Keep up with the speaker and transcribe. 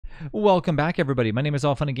Welcome back, everybody. My name is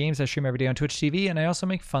All Fun and Games. I stream every day on Twitch TV, and I also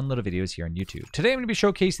make fun little videos here on YouTube. Today, I'm going to be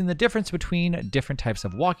showcasing the difference between different types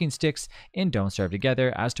of walking sticks in Don't Starve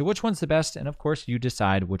Together as to which one's the best, and of course, you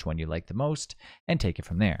decide which one you like the most and take it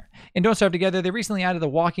from there. In Don't Starve Together, they recently added the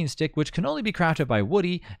walking stick, which can only be crafted by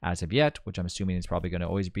Woody as of yet, which I'm assuming is probably going to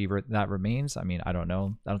always be that remains. I mean, I don't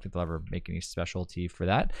know. I don't think they'll ever make any specialty for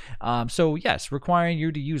that. So yes, requiring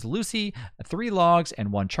you to use Lucy, 3 logs,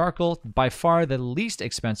 and 1 charcoal. By far the least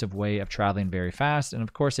expensive way of traveling very fast, and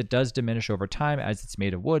of course it does diminish over time as it's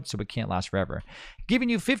made of wood, so it can't last forever, giving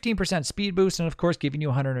you 15% speed boost, and of course giving you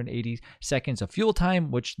 180 seconds of fuel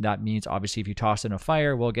time, which that means obviously if you toss in a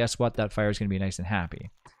fire, well, guess what, that fire is going to be nice and happy.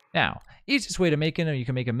 Now, easiest way to make it, you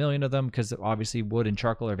can make 1,000,000 of them because obviously wood and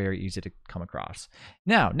charcoal are very easy to come across.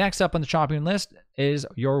 Now, next up on the shopping list is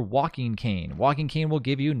your walking cane. Walking cane will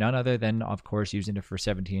give you none other than, of course, using it for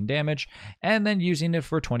 17 damage and then using it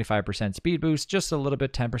for 25% speed boost, just a little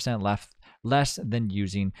bit 10% less than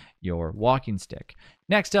using your walking stick.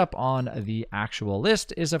 Next up on the actual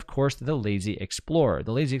list is, of course, the Lazy Explorer.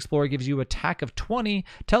 The Lazy Explorer gives you attack of 20,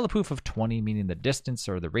 telepoof of 20, meaning the distance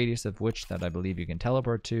or the radius of which that I believe you can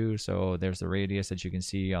teleport to. So there's the radius that you can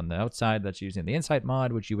see on the outside that's using the Insight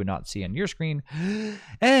mod, which you would not see on your screen.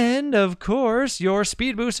 And, of course, your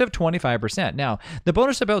speed boost of 25%. Now, the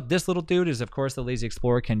bonus about this little dude is, of course, the Lazy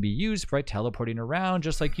Explorer can be used by teleporting around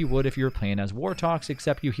just like you would if you were playing as Wartox,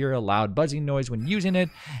 except you hear a loud buzzing noise when using it.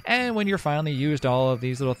 And when you're finally used all of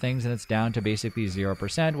these little things and it's down to basically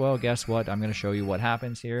 0%, well, guess what? I'm going to show you what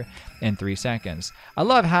happens here in 3 seconds. I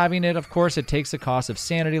love having it. Of course, it takes the cost of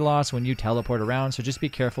sanity loss when you teleport around, so just be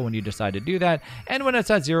careful when you decide to do that. And when it's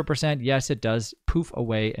at 0%, yes, it does poof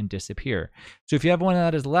away and disappear. So if you have one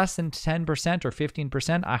that is less than 10% or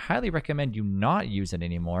 15%, I highly recommend you not use it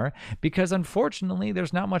anymore because unfortunately,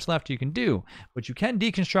 there's not much left you can do, but you can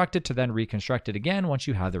deconstruct it to then reconstruct it again once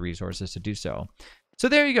you have the resources to do so. So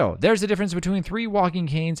there you go. There's the difference between 3 walking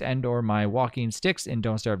canes and or my walking sticks in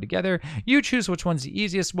Don't Starve Together. You choose which one's the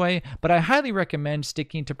easiest way, but I highly recommend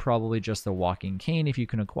sticking to probably just the walking cane if you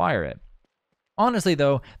can acquire it. Honestly,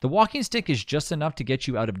 though, the walking stick is just enough to get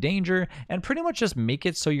you out of danger and pretty much just make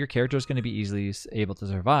it so your character is going to be easily able to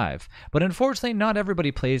survive. But unfortunately, not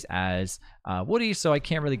everybody plays as Woody, so I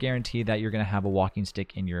can't really guarantee that you're going to have a walking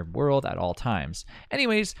stick in your world at all times.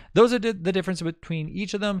 Anyways, those are the difference between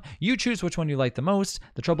each of them. You choose which one you like the most.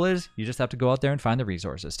 The trouble is, you just have to go out there and find the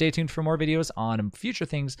resources. Stay tuned for more videos on future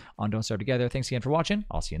things on Don't Starve Together. Thanks again for watching.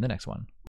 I'll see you in the next one.